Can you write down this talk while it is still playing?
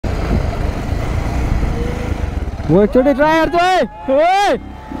म एकचोटि ट्राई गर्छु है।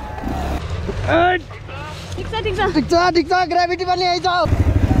 ठिक छ ग्राभिटी पनि आइछ।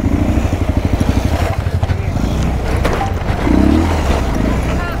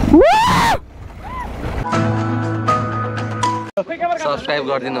 सब्सक्राइब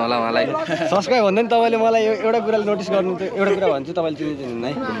गरिदिनु होला मलाई। सब्सक्राइब भन्दा नि तपाईँले मलाई एउटा कुरा नोटिस गर्नु, एउटा कुरा भन्छु तपाईँले चिन्नु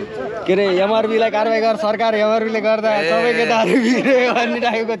है, के अरे एमआरबीलाई कारवाही गर सरकार, एमआरबीले गर्दा सबै केटाहरू बिग्रियो भन्ने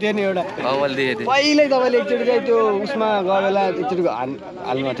टाइपको थियो नि एउटा। पहिल्यै तपाईँले एकचोटि चाहिँ त्यो उसमा गयो बेला एकचोटि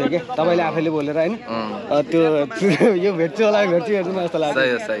हाल्नु थियो कि तपाईँले आफैले बोलेर होइन, त्यो यो भेट्छु होला भेट्छु जस्तो लाग्छ।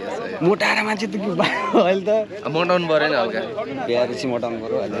 मोटाएर मान्छे त अहिले त मोटाउनु पऱ्यो नि हल्का, बिहारपछि मोटाउनु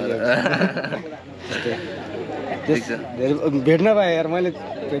पऱ्यो अहिले। भेट्न पाएँ यार, मैले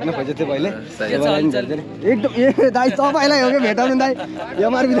भेट्न खोजेको थिएँ पहिले एकदम। ए दाइ तपाईँलाई हो कि भेटाउनु दाइ,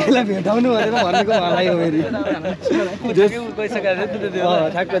 एमआरबी दाइलाई भेटाउनु भनेर भनेको मलाई हो फेरि।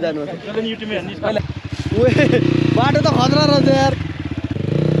 ठ्याक्क जानु बाटो त खतरा रहेछ यार।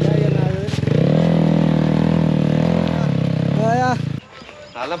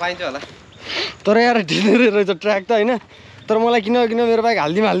 हाल्न पाइन्छ होला तर यार ढिलो रहेछ ट्र्याक त होइन। तर मलाई किन मेरो बाइक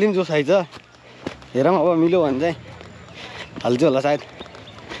हालिदिउँ जोस आइछ। हेरौँ अब मिल्यो भने चाहिँ हाल्छु होला सायद।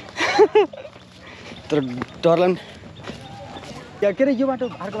 तर डरलाम के अरे यो बाटो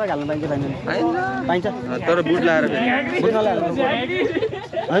अर्को बाइक हाल्नु पाइन्छ पाइन्छ तर बुट लाएर बुट नलाएर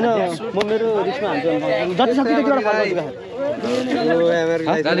होइन। म मेरो रिक्समा हाल्छु जति सक्छु त्यतिबाट फर्काउँछु।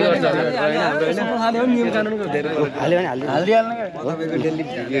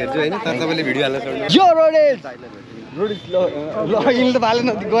 यो रोड ल यिनले त पालेन,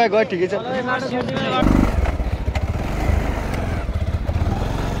 गयो ठिकै छ।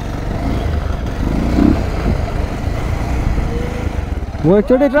 म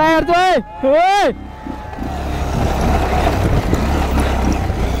एकचोटि ट्राई गर्छु है।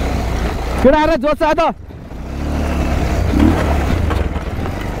 केटाहरू जोत्छ त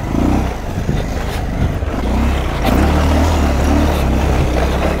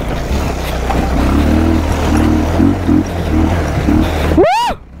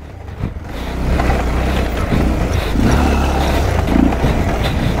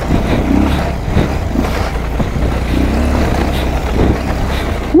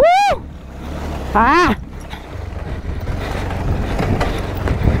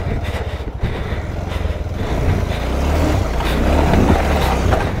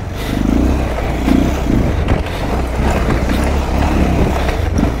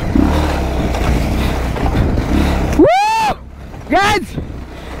Guys,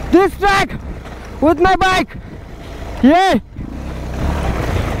 this track with my bike. Yeah.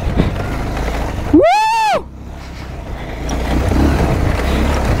 Woo!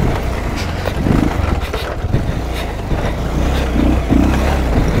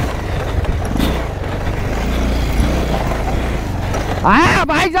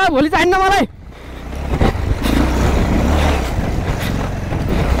 Bike जा भोलि चाहिन्न मलाई।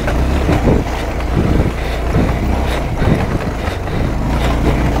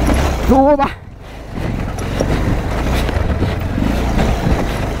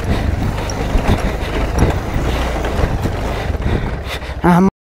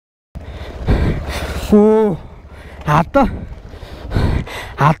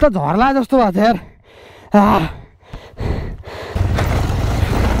 हात त झर्ला जस्तो भएको छ यार।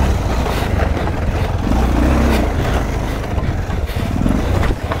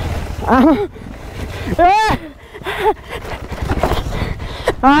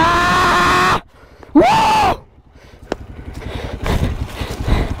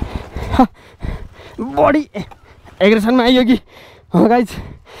 बडी एग्रेसनमा आइयो कि गाइज।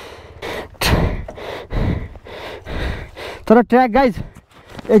 तर ट्र्याक गाइज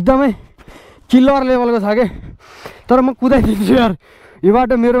एकदमै किलर लेभलको छ कि। तर म कुदाइदिन्छु यार, यो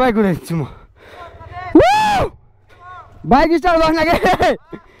बाटो मेरो बाइक कुदाइदिन्छु म। बाइक स्टार्ट गर्न के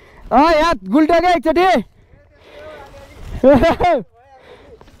यहाँ गुल्टो क्या एकचोटि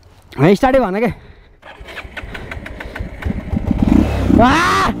स्टार्टै भन के।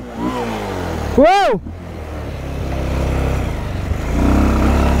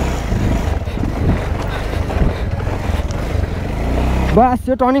 बस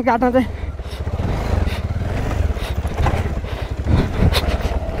यो टर्निङ काट्न चाहिँ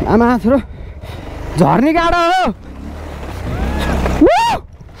आमा छोरो झर्ने गाडा हो।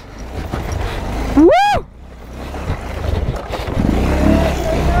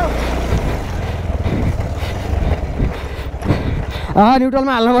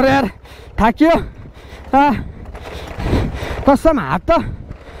 न्युट्रलमा हाल्नु पर्यो यार, थाकियो कसम। हात त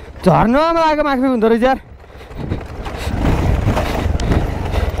झर्नमा लागेको माथि हुँदो रहेछ यार।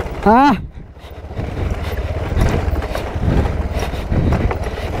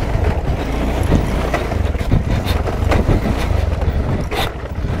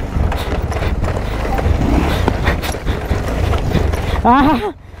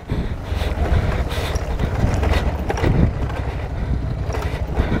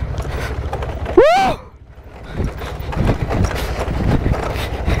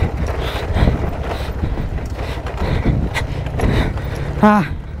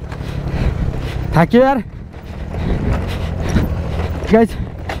 थाक्यो यार गाइस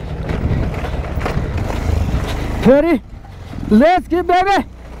फेरि let's give baby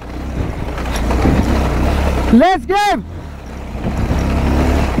let's give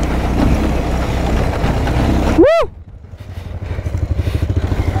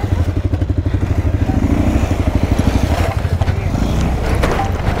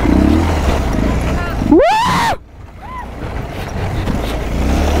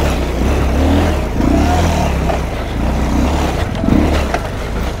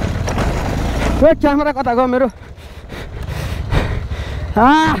camera कता गयो मेरो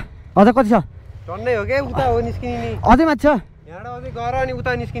अझ कति छ टन्नै हो के उता हो निस्किने नि अझै माथि छ यहाँबाट अझै गर अनि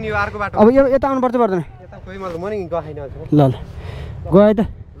उता निस्किने हो अर्को बाटो अब यो यता आउनु पर्छ पर्दैन यता खोइ मलाई म नि गएन अझ ल ल गयो है त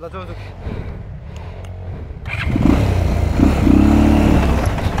ल जाऊ जाऊ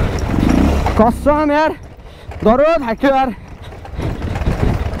कसम यार डरो थाक्यो यार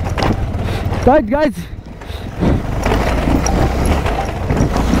गाइज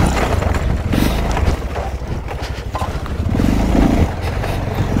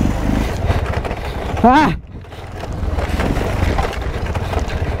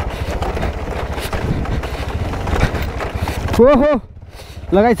ओहो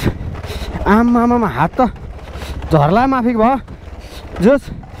लगाइछ आमामा हात त झर्ला माफी भयो जोस्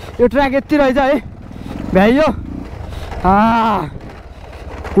यो ट्र्याक यति रहेछ है भ्याइयो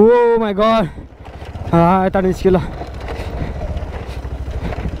ओ माई गड यता निस्क्यो ल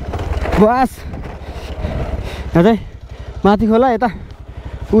बस यहाँ चाहिँ माथि खोला यता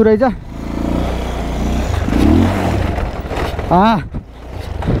ऊ रहेछ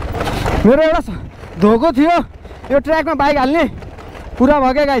मेरो एउटा धोको थियो यो ट्र्याकमा बाइक हाल्ने पुरा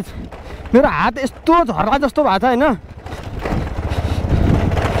भयो क्या गाइज मेरो हात यस्तो झर्ला जस्तो भएको छ होइन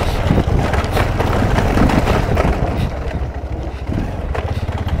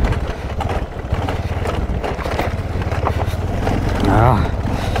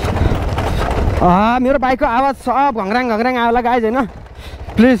मेरो बाइकको आवाज सब घङ्राङ घङ्राङ आयो होला गाइज होइन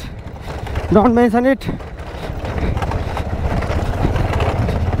प्लिज डोन्ट मेन्सन इट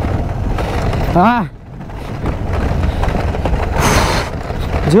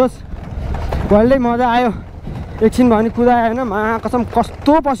जोस् पहिल्यै मजा आयो एकछिन भयो भने कुदायो होइन मा कसम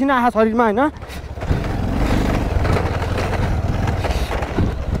कस्तो पसिना आएको शरीरमा होइन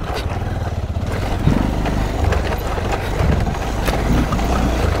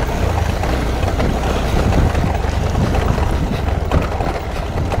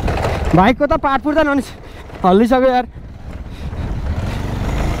बाइकको त पार्ट पुर्दा हल्लिसक्यो यार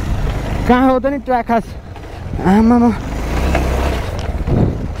कहाँ हो त नि ट्र्याक खास आमामा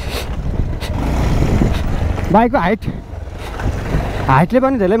बाइकको हाइटले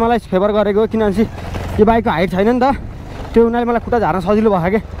पनि धेरै मलाई फेभर गरेको किनभने यो बाइकको हाइट छैन नि त त्यो उनीहरूले मलाई खुट्टा झार्न सजिलो भयो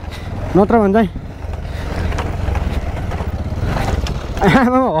क्या नत्र भने चाहिँ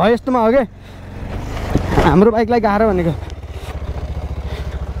आमामा हो यस्तोमा हो क्या हाम्रो बाइकलाई गाह्रो भनेको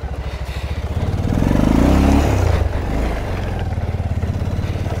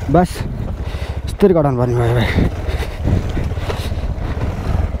बस यस्तरी गराउनु पर्ने भयो भाइ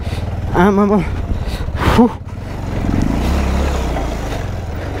आमामा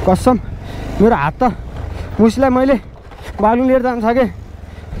कसम मेरो हात त मुसीलाई मैले बालुङ लिएर जानु सकेँ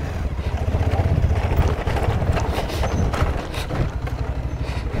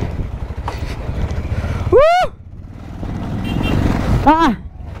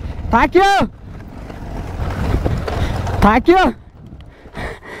थाक्यो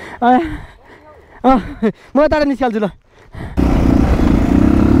म यताबाट निस्किहाल्छु ल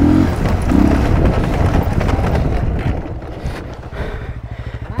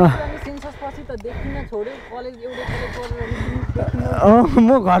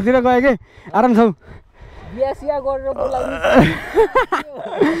म घरतिर गएँ कि आराम छौ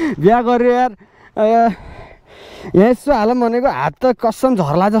बिहा गरेर यार यसो हालौँ भनेको हात त कसम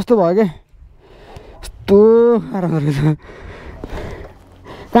झर्ला जस्तो भयो कि यस्तो आराम रहेछ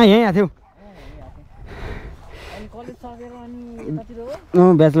कहाँ यहीँ आएको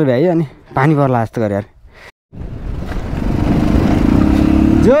थियौ ब्याचलर भ्यायो अनि पानी पर्ला जस्तो गरे यार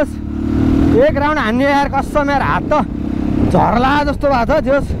जोस एक राउन्ड हान्यो यार कसम यार हात त झर्ला जस्तो भएको छ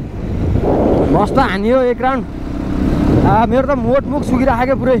जोस मस्त हान्यो एक राउन्ड मेरो त मोटमुख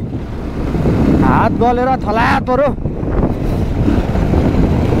सुकिराखेको पुरै हात गलेर थलात पऱ्यो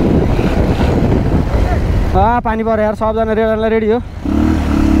पानी पऱ्यो यार सबजना रेडी हो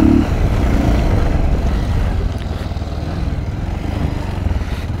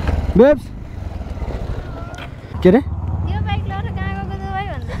बेब्स के रे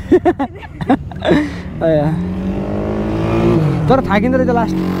तर थाकिँदो रहेछ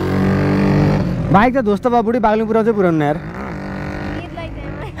लास्ट बाइक त ध्वस्त भयो बुढी बाग्लुङ पुऱ्याउँछ पुऱ्याउनु यार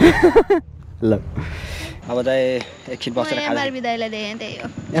ल अब चाहिँ एकछिन बसेर MRB दाइलाई देखेँ त्यही हो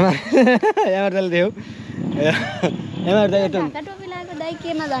एमआर दाइले एमआर दाइ टोपी लगाएको दाइ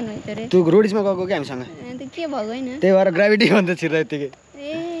केमा जानुहुन्छ रे तँ रोडिसमा गएको कि हामीसँग त्यो के भएको हैन त्यही भएर ग्राभिटी भन्छ छिर्दा यतिकै ए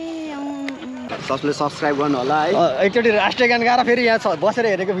सबले सब्स्क्राइब गर्नु होला है एकचोटि राष्ट्रिय गान गाएर फेरि यहाँ बसेर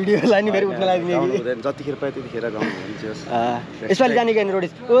हेरेको भिडियोलाई नि फेरि उठ्न लाग्ने कि जतिखेर पायो त्यतिखेर गाउनु हुन्छ यसपालि जाने कि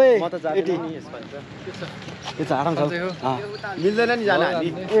रोडिस ओए म त जान्दिनँ नि यसपालि त त्यो चाहिँ आराम छ मिल्दैन नि जान हामी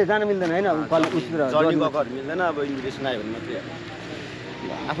ए जान मिल्दैन हैन कल उसतिर जर्नी गएको मिल्दैन अब इन्भिटेसन आयो भने मात्रै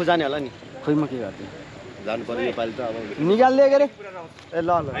आफू जाने होला नि खोइ म के गर्छु जानु पर्यो नेपाली त अब निकाल्दै के रे ए ल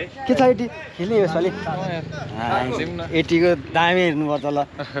ल के छ 80 खेल्ने यसपालि 80 को दामी हेर्नुपर्छ ल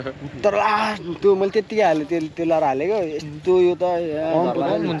तर लास्ट त्यो मैले त्यतिकै हालेँ त्यो लाएर हालेको यस्तो यो त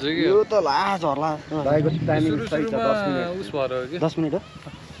यो त लास्ट झर्ला दाइको टाइमिङ सही छ 10 मिनेट 10 मिनेट हो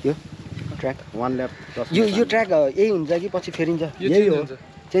यो ट्र्याक 1 ल्याप 10 यो ट्र्याक यही हुन्छ कि पछि फेरिन्छ यही हो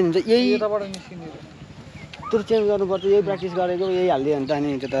चेन्ज हुन्छ यही त्यो चेन्ज गर्नुपर्छ यही प्र्याक्टिस गरेको यही हालिदियो भने त अनि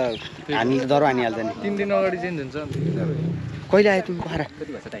त्यो त हामी डर हानिहाल्छ नि 3 दिन अगाडि चेन्ज हुन्छ कहिले आयो तिमी पोखरा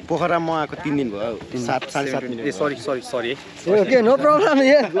पोखरा म आएको 3 दिन भयो 7:30 मिनेट ए सरी ओके नो प्रब्लम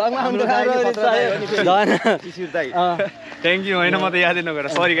ये ब्लगमा आउनु ल थ्याङ्क यू हैन म त यादै नगर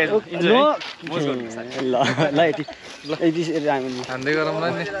सरी गाइस इन्जोय ल यति हान्दै गरौँला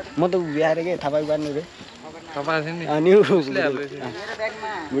नि म त बिहार के थाहा पाइ पार्नु रे तपाईँ थिए नि अनि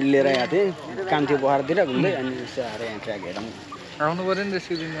बुढी लिएर आएको थिएँ काम थियो पोखरातिर घुम्दै अनि यसो आएर यहाँ ट्र्याक हेरौँ आउनु पर्यो नि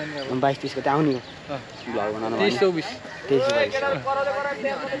त्यसको दिनमा नि 22-23 गते आउने हो भ्लग बनाउनु 23-24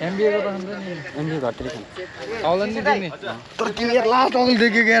 MBA को त हुन्छ नि एमबी घरतिर छन् आउला नि दिने तर तिमी यार लास्ट अगल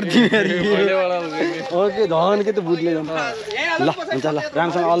देख्यो यार तिमी यार ओके धन के त बुझले जान्छ ल हुन्छ ल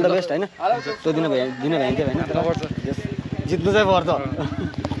रामसँग अल द बेस्ट हैन त्यो दिन भ्याइन्थ्यो हैन जित्नु चाहिँ पर्छ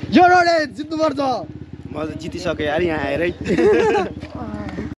यो रोडे जित्नु पर्छ म त जितिसके यार यहाँ आएर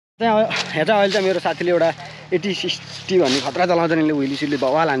हेर्दा अहिले चाहिँ मेरो साथीले एउटा 80-60 भन्ने खतरा चलाउँछ नि हुइली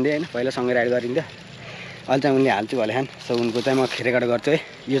बवाल हान्थ्यो होइन पहिला सँगै राइड गरिन्थ्यो अहिले चाहिँ उनले हाल्छु भने खान सो उनको चाहिँ म रेकर्ड गर्छु है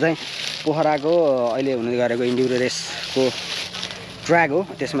यो चाहिँ पोखराको अहिले हुने गरेको इन्ड्युरो रेसको ट्र्याक हो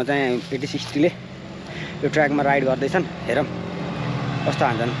त्यसमा चाहिँ 80-60ले यो ट्र्याकमा राइड गर्दैछन् हेरौँ कस्तो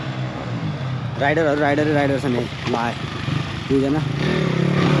हान्छन् राइडर छन् है ल आयो दुईजना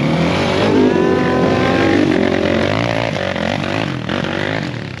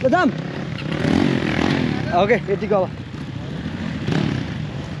दाम ओके यतिको अब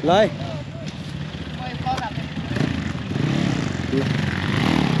ल है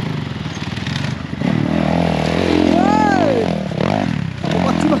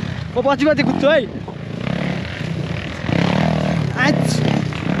म पछिमा चाहिँ कुद्छु है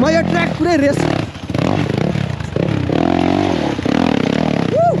म यो ट्र्याक पुरै रेस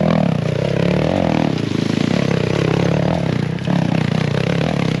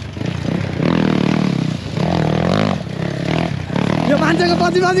यो मान्छेको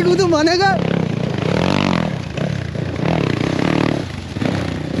पछि कुदौँ भनेको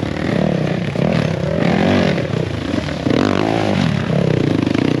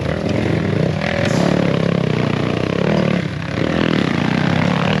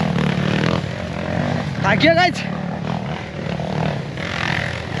थाकियो गाइस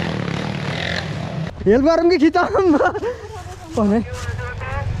हेल्प गरौँ कि खिचौँ भने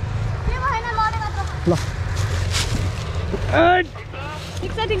ल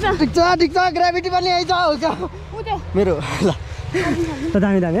ठिक छ ग्राभिटी पनि आइछ हल्का मेरो ल त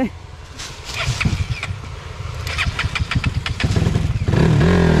दामी है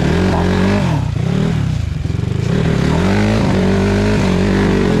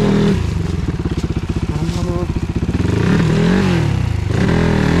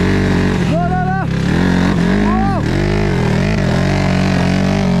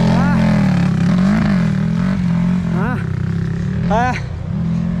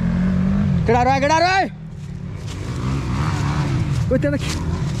केटाहरू आयो त्यहाँ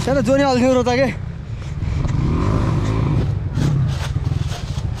त जोनी हल्थ्यो र त के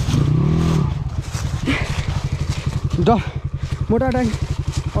मोटा ट्याङ्क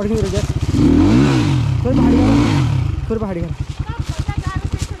अड्किँदो रहेछ थोरै पहाडी गर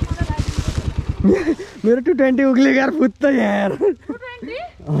मेरो 220 उक्ले यार फुत्त यार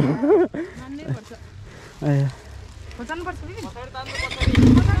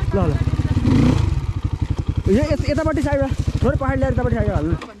ल यतापट्टि साइडबाट थोरै पहाड ल्याएर यतापट्टि साइडबाट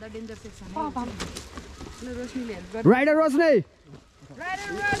हाल्नु राइडर रोज्ने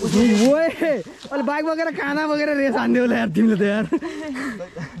अहिले बाइक बोकेर खाना बोकेर रेस हान्थ्यो होला यार तिमीले त यार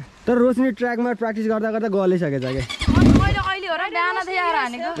तर रोशनी ट्र्याकमा प्र्याक्टिस गर्दा गर्दा गलिसकेछ क्या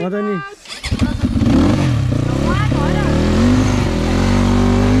नि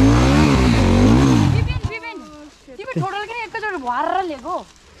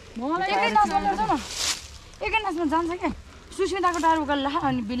सुस्मिताको टायर उकाल्ला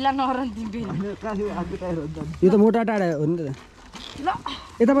अनि बिल्ला नहरन तिमी यो त मोटा टाढा हो नि त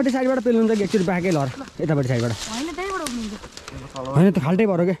यतापट्टि साइडबाट पेल्नुहुन्छ कि एकचोटि बाँकै लर यतापट्टि साइडबाट होइन त खाल्टै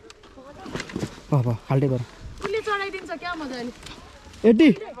भएर क्या खाल्टै भएर 80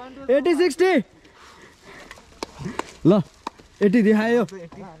 60 ल 80 देखायो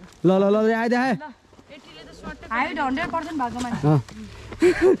ल ल ल देखाए 100% भएको मान्छे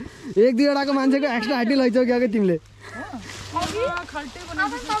एक दुईवटाको मान्छेको एक्स्ट्रा हाइटी लैछौ क्या तिमीले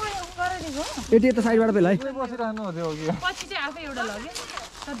 80 यता साइडबाट पेल है पछि चाहिँ आफै एउटा लग्यो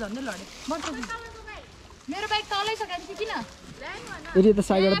तर झन्डै लड्यो मेरो बाइक तलै छ कान्छी किन 80 यता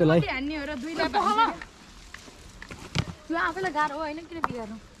साइडबाट पेल है हान्ने हो र दुईले त्यो आफैलाई गाह्रो हो हैन किन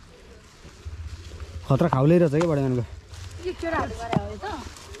बिगार्नु खतरा खाउलै रहेछ क्या बडे मानको यो केराहरु गरे हो त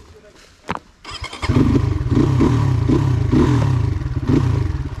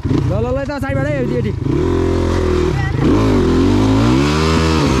ल ल ल त साइडबाट है 80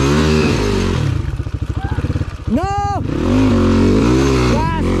 नो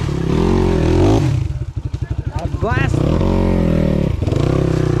बस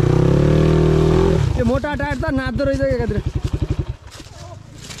त्यो मोटा टायर त नाच्दो रहेछ एकातिर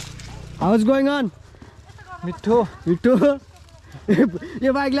हाउस गोइङ अन मिठो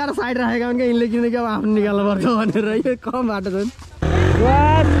यो बाइक ल्याएर साइड राखेको भने यिनले किनकि अब आफ्नो निकाल्नु पर्छ भनेर यो कम बाटो छ नि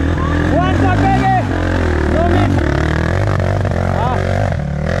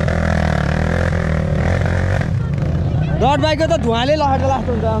डट बाइकको त धुवाले लहर लास्ट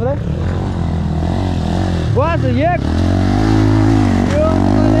हुन्छ हाम्रो बस एक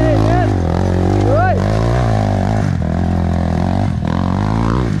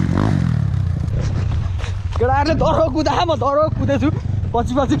केटाहरूले दरो कुदा म दरो कुदेछु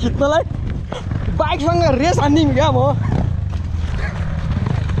पछि पछि खिच्नलाई बाइकसँग रेस हान्दिम क्या म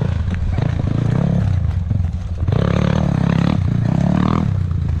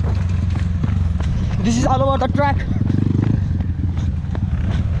This is all about the track.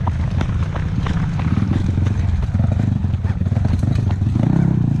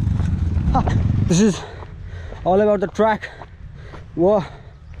 This is all about the track. Whoa,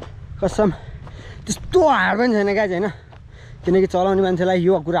 कसम त्यस्तो हार्ड पनि छैन क्या छैन किनकि चलाउने मान्छेलाई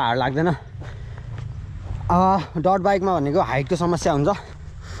यो कुरा हार्ड लाग्दैन डट बाइकमा भनेको हाइटको समस्या हुन्छ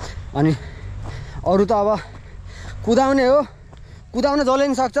अनि अरू त अब कुदाउने हो कुदाउन जसले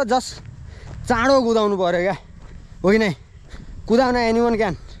नि सक्छ जस्ट चाँडो कुदाउनु पर्यो क्या हो कि नै कुदाउन anyone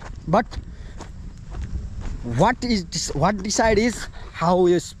can but what decide is how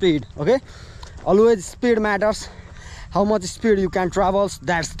you speed. Okay, always speed matters. How much speed you can travel,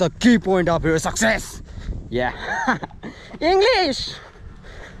 that's the key point of your success. Yeah. English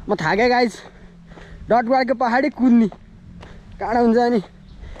म थाके गाइज डट बाइकको पहाडी कुद्ने काँडा हुन्छ नि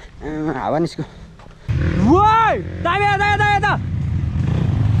हावा निस्क्यो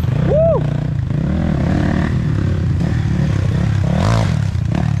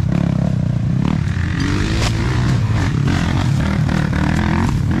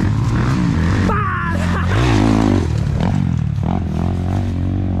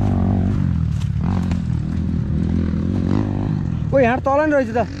यहाँ तल नि रहेछ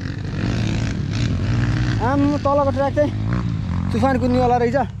त आम्म तलको ट्र्याक चाहिँ तुफान कुद्नेवाला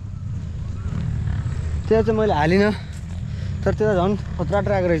रहेछ त्यो चाहिँ मैले हालिनँ तर त्यो झन् खतरा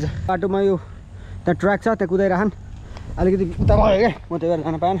ट्र्याक रहेछ बाटोमा यो त्यहाँ ट्र्याक छ त्यहाँ कुदाइराखन् अलिकति उता भयो क्या म त्यही भएर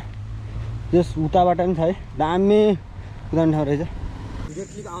जान पाएन त्यस उताबाट पनि छ है दामी कुदाउने ठाउँ रहेछ भिडियो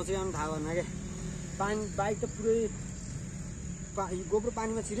क्लिप आउँछ आउनु थाहा भएन क्या पानी बाइक त पुरै गोब्रो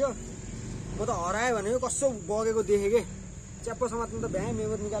पानीमा छिर्यो म त हरायो भने कसो बगेको देखेँ कि च्याप्पो समात्नु त भ्याएँ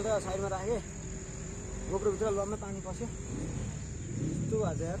मेमोर निकालेर साइडमा राखेँ गोब्रोभित्र लम्मै पानी पस्यो यस्तो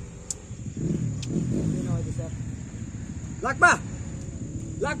भएको छ यार नभइदिएछ यार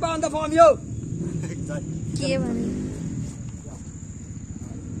लाग्पा अन्त फर्म यो के भने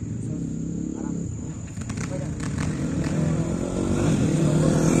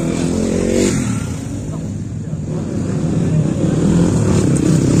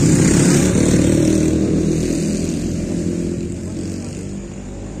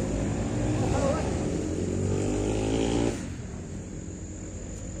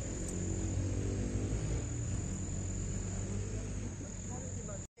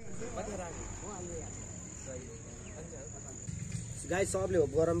गाई सबले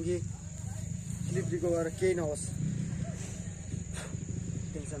होप गरौँ कि स्लिप रिकभर गरेर केही नहोस्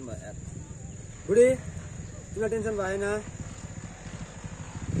टेन्सन भयो यार बुढी तिमीलाई टेन्सन भएन